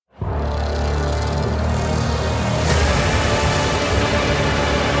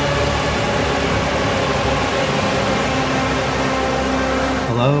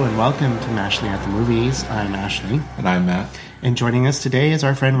welcome to Mashley at the Movies. I'm Ashley. And I'm Matt. And joining us today is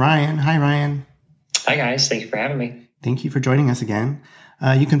our friend Ryan. Hi, Ryan. Hi, guys. Thank you for having me. Thank you for joining us again.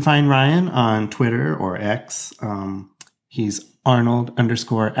 You can find Ryan on Twitter or X. He's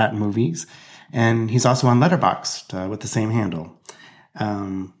Arnold_@movies. And he's also on Letterboxd with the same handle.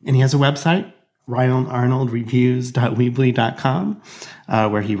 And he has a website, RyanArnoldReviews.weebly.com,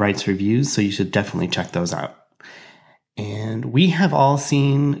 where he writes reviews. So you should definitely check those out. And we have all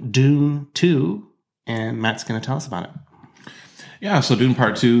seen Dune 2, and Matt's going to tell us about it. Yeah, so Dune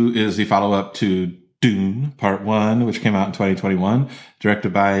Part 2 is the follow-up to Dune Part 1, which came out in 2021,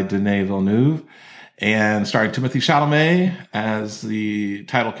 directed by Denis Villeneuve, and starring Timothée Chalamet as the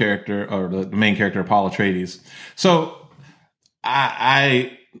title character, or the main character, Paul Atreides. So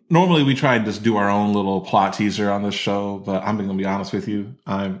I normally we try and just do our own little plot teaser on this show, but I'm going to be honest with you.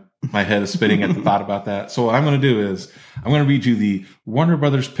 My head is spinning at the thought about that. So what I'm going to do is I'm going to read you the Warner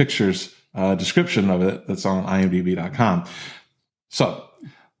Brothers Pictures description of it that's on imdb.com. So,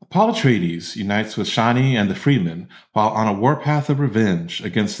 Paul Atreides unites with Shani and the Freeman while on a warpath of revenge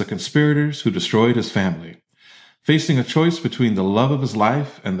against the conspirators who destroyed his family. Facing a choice between the love of his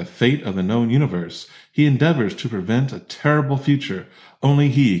life and the fate of the known universe, he endeavors to prevent a terrible future only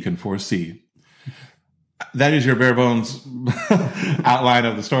he can foresee. That is your bare bones outline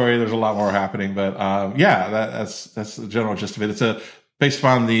of the story. There's a lot more happening, but that's the general gist of it. It's based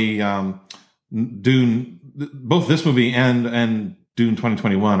upon the Dune. Both this movie and Dune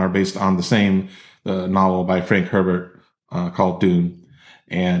 2021 are based on the same novel by Frank Herbert called Dune.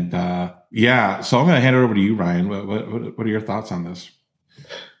 And so I'm going to hand it over to you, Ryan. What are your thoughts on this?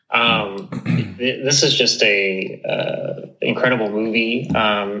 This is just a incredible movie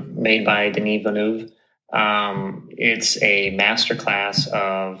made by Denis Villeneuve. It's a masterclass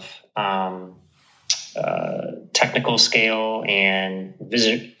of technical scale and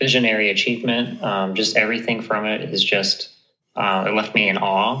visionary achievement. Just everything from it is just it left me in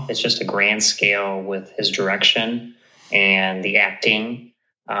awe. It's just a grand scale with his direction and the acting.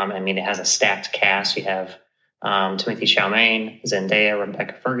 It has a stacked cast. You have Timothée Chalamet, Zendaya,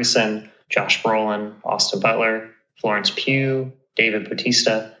 Rebecca Ferguson, Josh Brolin, Austin Butler, Florence Pugh, David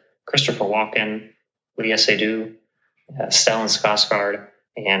Bautista, Christopher Walken, Léa Seydoux, Stellan Skarsgård,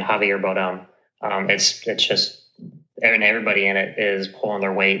 and Javier Bardem. It's just, and everybody in it is pulling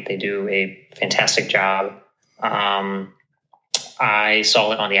their weight. They do a fantastic job. I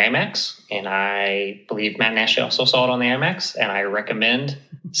saw it on the IMAX, and I believe Matt and Ashley also saw it on the IMAX, and I recommend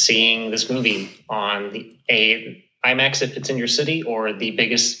seeing this movie on a IMAX if it's in your city, or the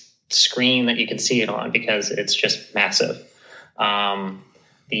biggest screen that you can see it on, because it's just massive.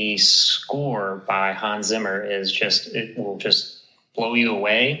 The score by Hans Zimmer it will just blow you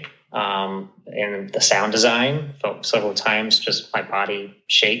away. And the sound design, felt several times just my body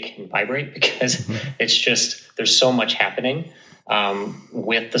shake and vibrate, because it's just, there's so much happening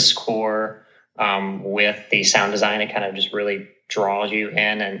with the score, with the sound design. It kind of just really draws you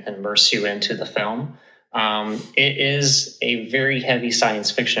in and immerses you into the film. It is a very heavy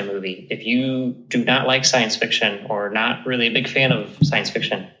science fiction movie. If you do not like science fiction, or not really a big fan of science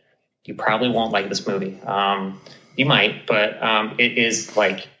fiction, you probably won't like this movie. You might, but it is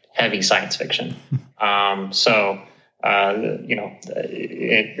like heavy science fiction. It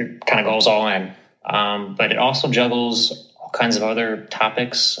kind of goes all in. But it also juggles all kinds of other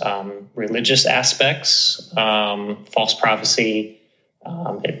topics, religious aspects, false prophecy.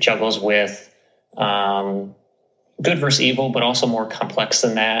 It juggles with good versus evil, but also more complex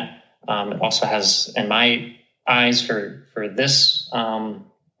than that. It also has, in my eyes, for this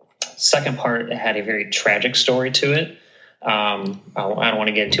second part, it had a very tragic story to it. I don't want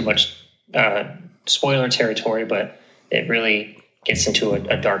to get into too much spoiler territory, but it really gets into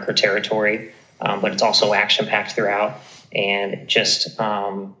a darker territory. But it's also action-packed throughout, and it just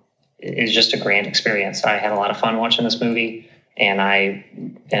is just a grand experience. I had a lot of fun watching this movie, and I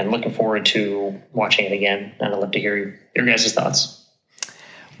am looking forward to watching it again, and I'd love to hear your guys' thoughts.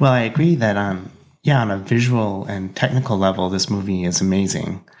 Well, I agree that, on a visual and technical level, this movie is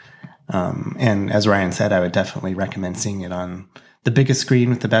amazing. And as Ryan said, I would definitely recommend seeing it on the biggest screen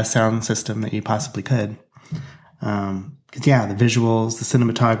with the best sound system that you possibly could. Because, the visuals, the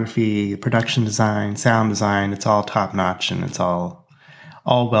cinematography, the production design, sound design, it's all top notch, and it's all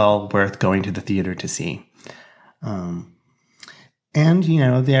well worth going to the theater to see. And,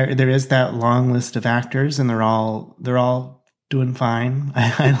 there is that long list of actors, and they're all doing fine.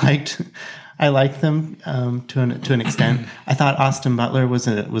 I I like them to an extent. I thought Austin Butler was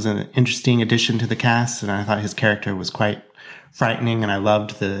an interesting addition to the cast, and I thought his character was quite frightening, and I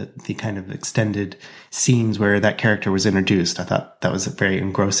loved the kind of extended scenes where that character was introduced. I thought that was a very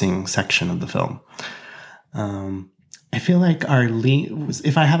engrossing section of the film. I feel like our lead,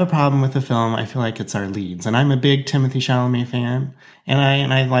 if I have a problem with the film, I feel like it's our leads. And I'm a big Timothée Chalamet fan,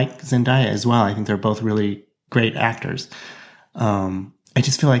 and I like Zendaya as well. I think they're both really great actors. I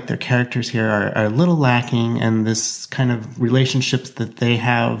just feel like their characters here are a little lacking, and this kind of relationships that they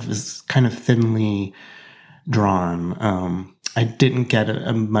have is kind of thinly drawn. I didn't get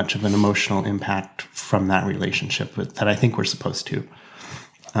a much of an emotional impact from that relationship that I think we're supposed to.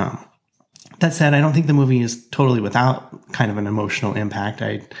 That said, I don't think the movie is totally without kind of an emotional impact.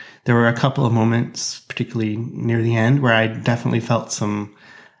 There were a couple of moments, particularly near the end, where I definitely felt some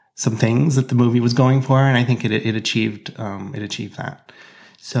things that the movie was going for, and I think it achieved that.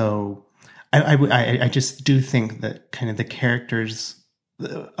 So I just do think that kind of the characters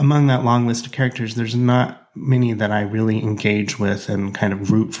among that long list of characters, there's not many that I really engage with and kind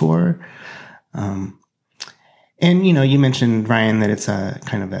of root for. And, you mentioned, Ryan, that it's a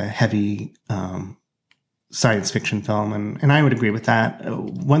kind of a heavy science fiction film, and I would agree with that.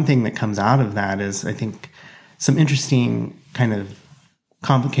 One thing that comes out of that is, I think, some interesting kind of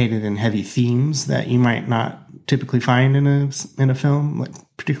complicated and heavy themes that you might not typically find in a film, like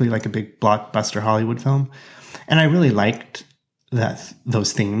particularly like a big blockbuster Hollywood film. And I really liked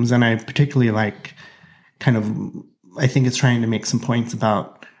those themes, and I particularly like kind of, I think it's trying to make some points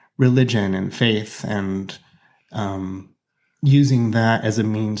about religion and faith and using that as a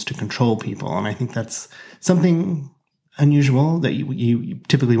means to control people. And I think that's something unusual that you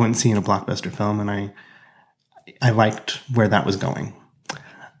typically wouldn't see in a blockbuster film. And I liked where that was going.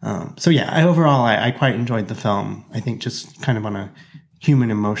 So yeah, overall, I quite enjoyed the film. I think just kind of on a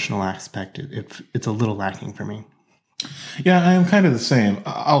human emotional aspect, it's a little lacking for me. Yeah, I am kind of the same.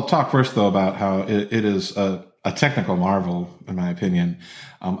 I'll talk first, though, about how it is a technical marvel, in my opinion.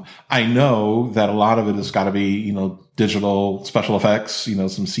 I know that a lot of it has got to be, digital special effects, some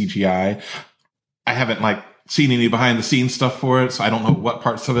CGI. I haven't seen any behind the scenes stuff for it, so I don't know what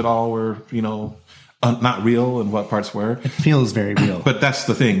parts of it all were, not real and what parts were. It feels very real. But that's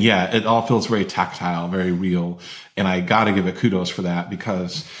the thing. Yeah, it all feels very tactile, very real. And I got to give it kudos for that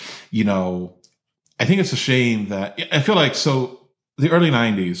because, I think it's a shame that I feel like the early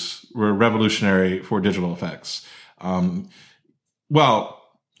 90s were revolutionary for digital effects. Well,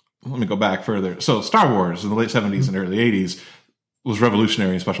 let me go back further. So Star Wars in the late 70s and early 80s was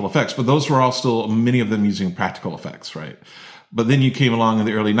revolutionary in special effects, but those were all still, many of them using practical effects, right? But then you came along in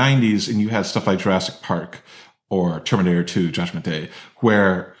the early 90s and you had stuff like Jurassic Park or Terminator 2, Judgment Day,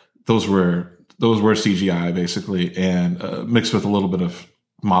 where those were CGI basically and mixed with a little bit of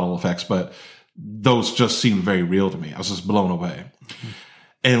model effects, but those just seemed very real to me. I was just blown away. Mm-hmm.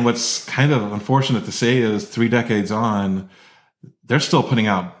 And what's kind of unfortunate to say is 3 decades on, they're still putting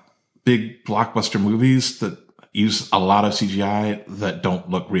out big blockbuster movies that use a lot of CGI that don't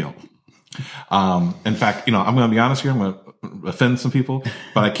look real. In fact, I'm going to be honest here. I'm going to offend some people,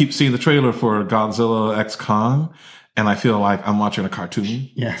 but I keep seeing the trailer for Godzilla X Kong, and I feel like I'm watching a cartoon.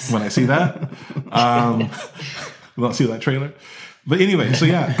 Yes. When I see that. Don't see that trailer. But anyway, so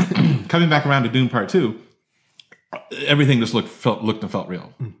yeah, coming back around to Dune Part 2, everything just looked and felt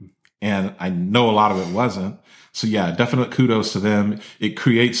real. Mm-hmm. And I know a lot of it wasn't. So yeah, definite kudos to them. It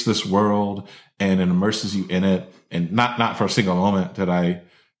creates this world and it immerses you in it. And not for a single moment did I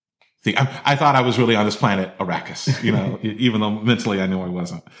think, I thought I was really on this planet Arrakis, even though mentally I knew I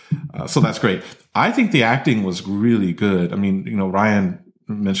wasn't. So that's great. I think the acting was really good. I mean, Ryan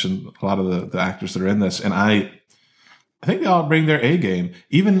mentioned a lot of the actors that are in this, and I think they all bring their A game,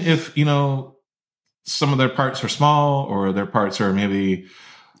 even if, some of their parts are small or their parts are maybe,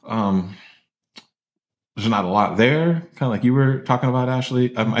 there's not a lot there, kind of like you were talking about,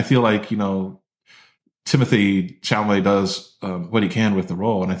 Ashley. I feel like, Timothée Chalamet does what he can with the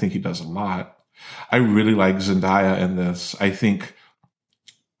role, and I think he does a lot. I really like Zendaya in this. I think,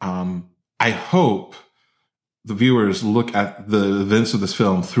 I hope the viewers look at the events of this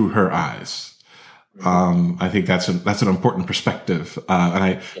film through her eyes. I think that's an important perspective. And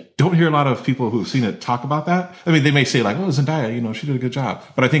I don't hear a lot of people who've seen it talk about that. I mean, they may say Zendaya, she did a good job,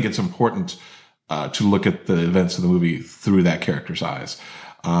 but I think it's important, to look at the events of the movie through that character's eyes.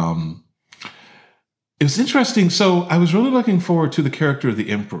 It was interesting. So I was really looking forward to the character of the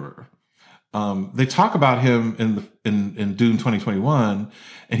Emperor. They talk about him in Dune 2021,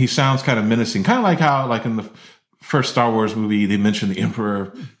 and he sounds kind of menacing, kind of like how, in the first Star Wars movie, they mention the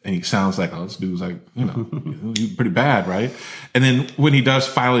Emperor, and he sounds like, oh, this dude's like, he's pretty bad, right? And then when he does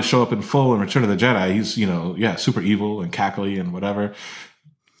finally show up in full in Return of the Jedi, he's, super evil and cackly and whatever.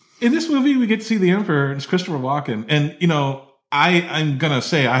 In this movie, we get to see the Emperor, and it's Christopher Walken. And, I'm going to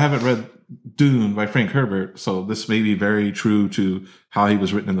say I haven't read Dune by Frank Herbert, so this may be very true to how he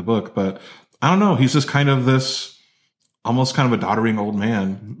was written in the book, but I don't know. He's just kind of this almost kind of a doddering old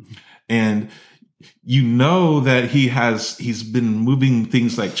man. And that he's been moving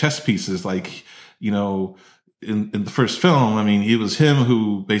things like chess pieces, like, in the first film, I mean, it was him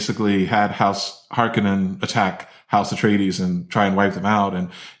who basically had House Harkonnen attack House Atreides and try and wipe them out. And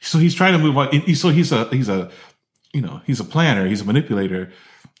so he's trying to move on. So he's a planner, he's a manipulator.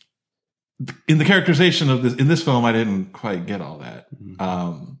 In the characterization of in this film, I didn't quite get all that.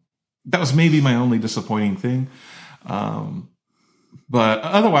 That was maybe my only disappointing thing. But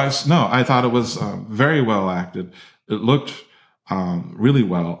otherwise, no, I thought it was very well acted. It looked really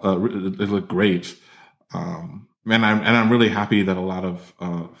well. It looked great. And I'm really happy that a lot of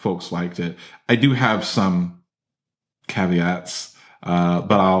folks liked it. I do have some caveats,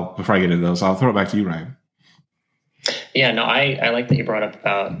 but before I get into those, I'll throw it back to you, Ryan. Yeah, no, I like that you brought up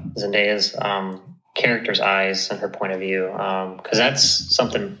about Zendaya's character's eyes and her point of view, because that's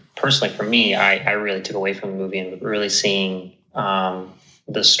something personally for me I really took away from the movie, and really seeing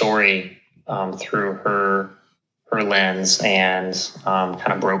the story through her lens, and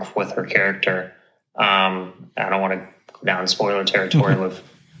kind of broke with her character. I don't want to go down spoiler territory with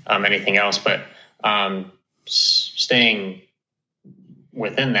anything else, but staying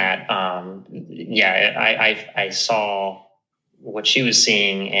within that, I saw what she was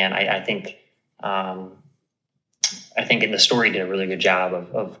seeing, and I think the story did a really good job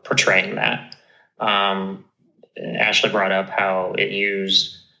of portraying that. Ashley brought up how it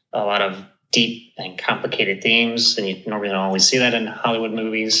used a lot of deep and complicated themes, and you normally don't always see that in Hollywood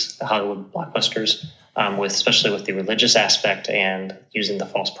movies, the Hollywood blockbusters, especially with the religious aspect and using the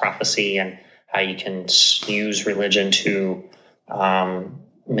false prophecy, and how you can use religion to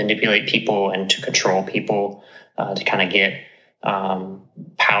manipulate people and to control people, to kind of get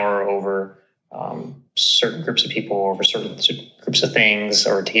power over certain groups of people, over certain groups of things,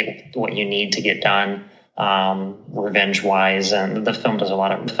 or to get what you need to get done, revenge wise. And the film does a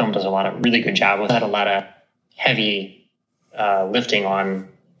lot of really good job with that. A lot of heavy lifting on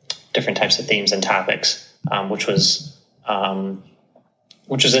different types of themes and topics, which was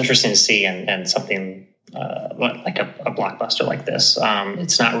interesting to see, and something like a blockbuster like this.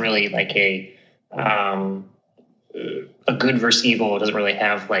 It's not really like a good versus evil. It doesn't really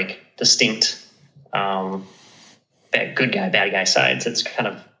have like distinct good guy, bad guy sides. It's kind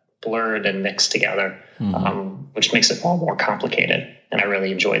of blurred and mixed together, which makes it all more complicated. And I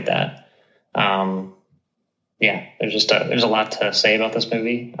really enjoyed that. There's a lot to say about this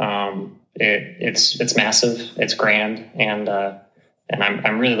movie. It's massive, it's grand, and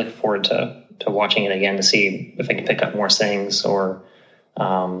I'm really looking forward to watching it again to see if I can pick up more things or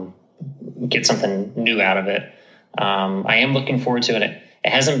get something new out of it. I am looking forward to it. It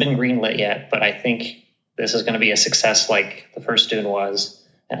hasn't been greenlit yet, but I think this is going to be a success like the first Dune was.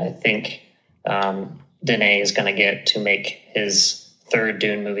 And I think Denis is going to get to make his third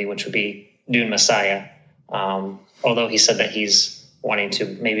Dune movie, which would be Dune Messiah. Although he said that he's wanting to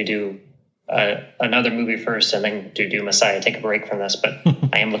maybe do another movie first and then do Dune Messiah, take a break from this. But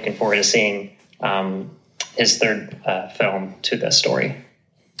I am looking forward to seeing his third film to this story.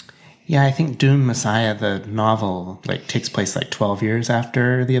 Yeah, I think Dune Messiah, the novel, takes place 12 years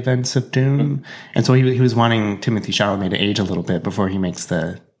after the events of Dune, and so he was wanting Timothée Chalamet to age a little bit before he makes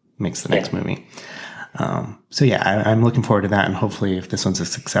the next movie. I'm looking forward to that, and hopefully, if this one's a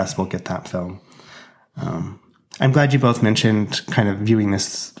success, we'll get that film. I'm glad you both mentioned kind of viewing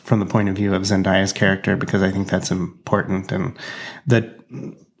this from the point of view of Zendaya's character, because I think that's important, and the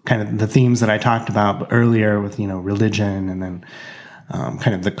kind of the themes that I talked about earlier with religion, and then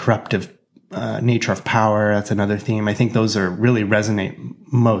kind of the corruptive nature of power. That's another theme. I think those really resonate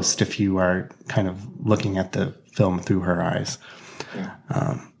most if you are kind of looking at the film through her eyes.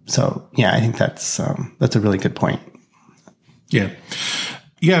 I think that's a really good point. Yeah.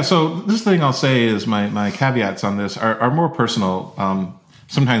 Yeah. So this thing I'll say is my caveats on this are more personal.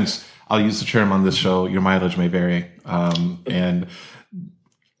 Sometimes I'll use the term on this show, your mileage may vary. And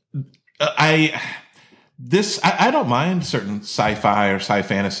I don't mind certain sci-fi or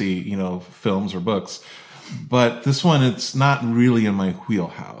sci-fantasy, films or books, but this one, it's not really in my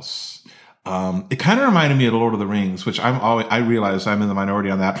wheelhouse. It kind of reminded me of The Lord of the Rings, which I realize I'm in the minority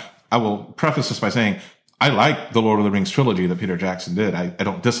on that. I will preface this by saying I like the Lord of the Rings trilogy that Peter Jackson did. I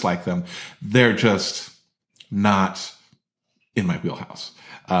don't dislike them. They're just not in my wheelhouse.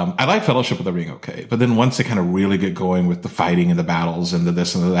 I like Fellowship of the Ring, okay, but then once they kind of really get going with the fighting and the battles and the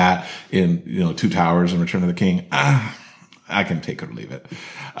this and the that in Two Towers and Return of the King, I can take it or leave it.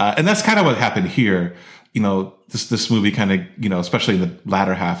 And that's kind of what happened here. This movie kind of especially in the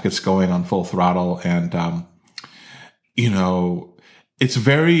latter half gets going on full throttle, and it's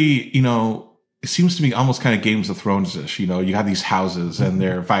very it seems to me almost kind of Games of Thrones-ish. You have these houses and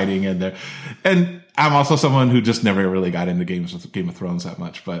they're fighting and I'm also someone who just never really got into Game of Thrones that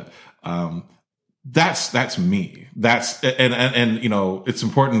much, but that's me. That's and it's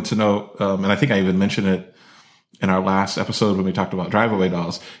important to note, and I think I even mentioned it in our last episode when we talked about Drive-Away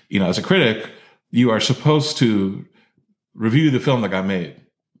Dolls. As a critic, you are supposed to review the film that got made,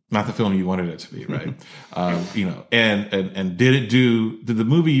 not the film you wanted it to be, right? And did the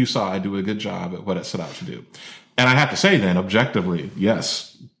movie you saw do a good job at what it set out to do? And I have to say then, objectively, yes,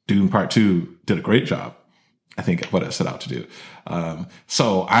 Dune Part 2 did a great job, I think, at what it set out to do.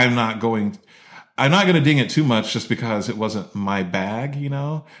 So I'm not going to ding it too much just because it wasn't my bag,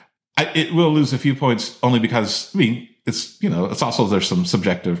 it will lose a few points only because, it's, it's also, there's some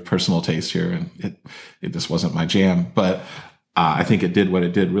subjective personal taste here, and it just wasn't my jam. But I think it did what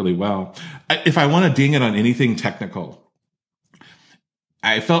it did really well. If I want to ding it on anything technical,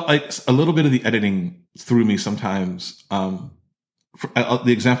 I felt like a little bit of the editing threw me sometimes.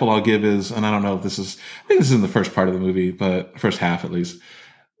 The example I'll give is, and I don't know if I think this is in the first part of the movie, but first half at least.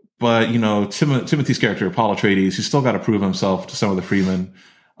 But, Timothy's character, Paul Atreides, he's still got to prove himself to some of the Freeman.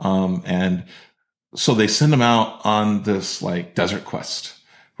 And so they send him out on this desert quest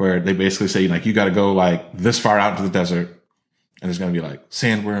where they basically say, you got to go this far out into the desert, and there's going to be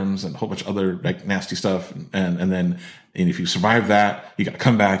sandworms and a whole bunch of other nasty stuff. And then if you survive that, you got to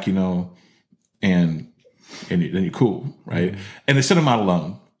come back, and then you're cool, right? Mm-hmm. And they send him out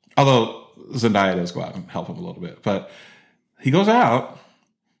alone. Although Zendaya does go out and help him a little bit. But he goes out,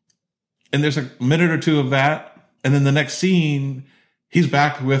 and there's a minute or two of that. And then the next scene, he's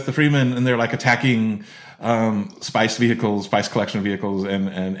back with the Freeman, and they're attacking spice collection vehicles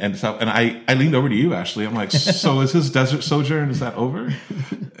and stuff. And I leaned over to you, Ashley. I'm like, so is his desert sojourn, is that over?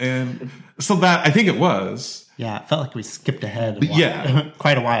 And so that, I think it was. Yeah, it felt like we skipped ahead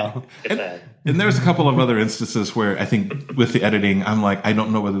quite a while. And there's a couple of other instances where I think with the editing, I'm like, I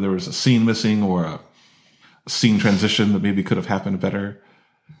don't know whether there was a scene missing or a scene transition that maybe could have happened better.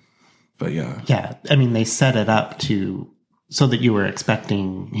 But yeah. Yeah, they set it up so that you were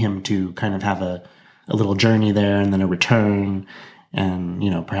expecting him to kind of have a little journey there and then a return. And,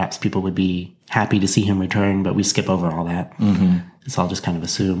 perhaps people would be happy to see him return, but we skip over all that. Mm-hmm. It's all just kind of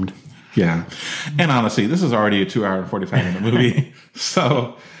assumed. Yeah. And honestly, this is already a 2 hour and 45-minute movie.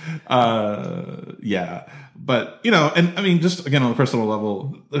 So, yeah. But, and just again, on a personal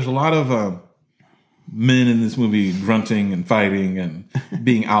level, there's a lot of men in this movie grunting and fighting and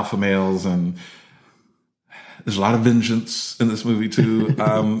being alpha males, and there's a lot of vengeance in this movie too.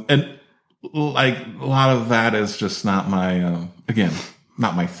 And a lot of that is just not my,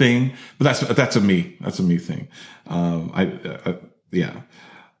 not my thing, but that's a me thing. Yeah.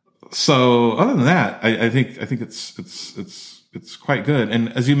 So other than that, I think it's quite good.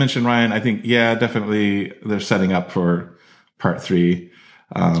 And as you mentioned, Ryan, I think, definitely they're setting up for part 3.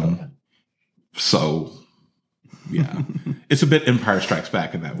 So yeah, it's a bit Empire Strikes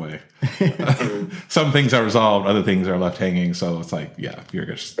Back in that way. Some things are resolved, other things are left hanging. So it's you're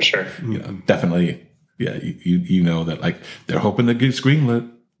just, for sure. Definitely. Yeah. You know that they're hoping to get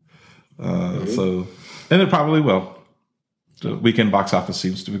greenlit. So, and it probably will. The weekend box office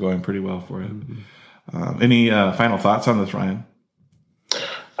seems to be going pretty well for it. Mm-hmm. Any final thoughts on this, Ryan?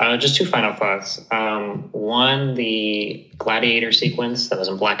 Just 2 final thoughts. One, the gladiator sequence that was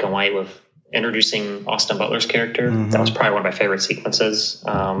in black and white with introducing Austin Butler's character. Mm-hmm. That was probably one of my favorite sequences in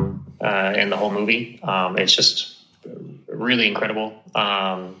the whole movie. It's just really incredible,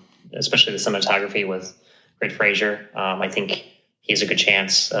 especially the cinematography with Great Fraser. I think he's a good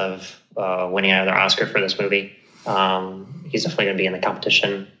chance of winning another Oscar for this movie. He's definitely going to be in the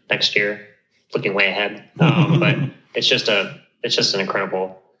competition next year, looking way ahead. But it's just an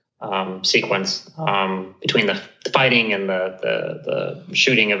incredible sequence between the fighting and the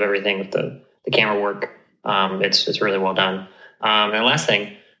shooting of everything with the camera work. It's really well done. And the last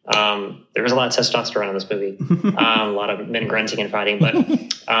thing, there was a lot of testosterone in this movie, a lot of men grunting and fighting. But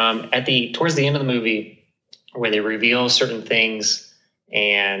towards the end of the movie, where they reveal certain things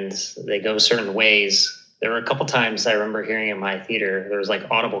and they go certain ways, there were a couple times I remember hearing in my theater, there was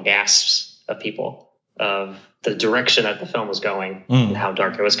audible gasps of people of the direction that the film was going and how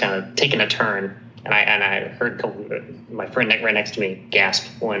dark it was kind of taking a turn. And I heard my friend right next to me gasp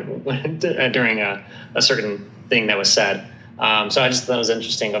when during a certain thing that was said. So I just thought it was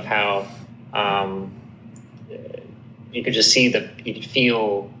interesting of how you could just see you could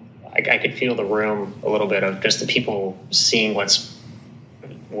feel. I could feel the room a little bit of just the people seeing what's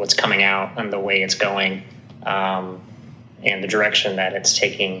coming out and the way it's going, and the direction that it's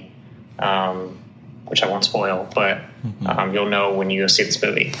taking. Which I won't spoil, but you'll know when you go see this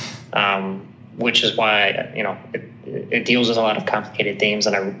movie. Which is why it deals with a lot of complicated themes,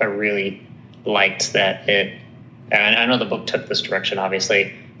 and I really liked that it. And I know the book took this direction,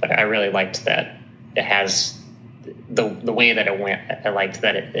 obviously, but I really liked that it has the way that it went. I liked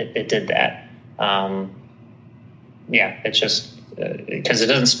that it did that. It's just because it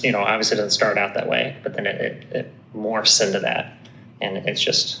doesn't, obviously it doesn't start out that way, but then it morphs into that, and it's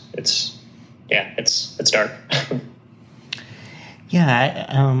dark.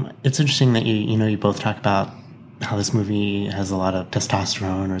 Yeah, it's interesting that you both talk about how this movie has a lot of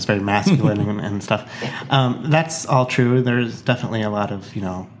testosterone or is very masculine and stuff. That's all true. There's definitely a lot of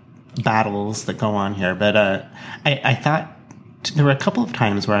battles that go on here, but I thought there were a couple of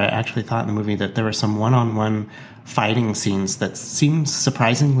times where I actually thought in the movie that there were some one-on-one fighting scenes that seemed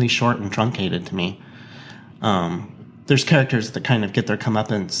surprisingly short and truncated to me. There's characters that kind of get their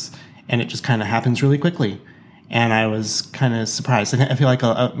comeuppance, and it just kind of happens really quickly. And I was kind of surprised. I feel like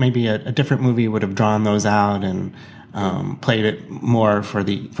maybe a different movie would have drawn those out and played it more for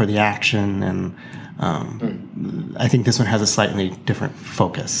the action. And I think this one has a slightly different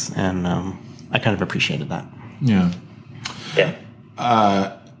focus, and I kind of appreciated that. Yeah.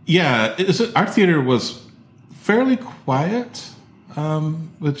 Yeah. Our theater was fairly quiet.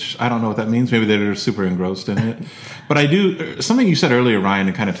 Which I don't know what that means. Maybe they're super engrossed in it. But I do, something you said earlier, Ryan,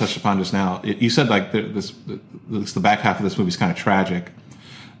 and kind of touched upon just now. You said like the back half of this movie is kind of tragic.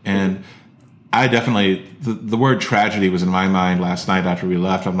 And I definitely, the word tragedy was in my mind last night after we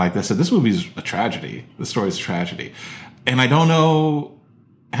left. I'm like, this movie's a tragedy. The story's a tragedy. And I don't know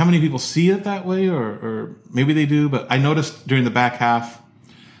how many people see it that way, or maybe they do, but I noticed during the back half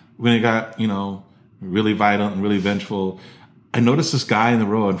when it got, really violent and really vengeful, I noticed this guy in the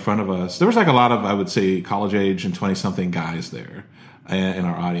row in front of us. There was like a lot of, I would say, college age and 20-something guys there in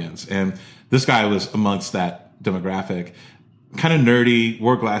our audience. And this guy was amongst that demographic. Kind of nerdy,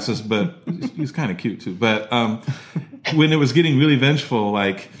 wore glasses, but he's kind of cute too. But when it was getting really vengeful,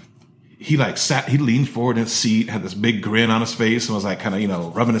 like he leaned forward in his seat, had this big grin on his face, and was like kind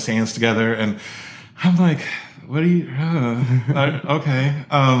of, rubbing his hands together. And I'm like, what are you, okay.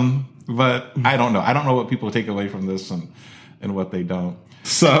 But I don't know. I don't know what people take away from this and what they don't.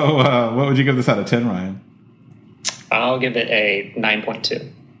 So what would you give this out of 10, Ryan? I'll give it a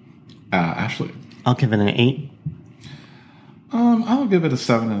 9.2. Ashley? I'll give it an 8. I'll give it a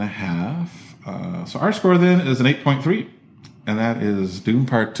 7.5. So our score then is an 8.3, and that is Dune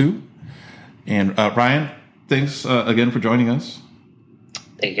Part 2. And Ryan, thanks again for joining us.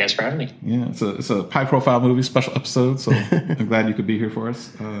 Thank you guys for having me. Yeah, it's a high-profile movie, special episode, so I'm glad you could be here for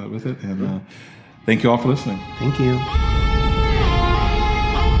us with it. And thank you all for listening. Thank you.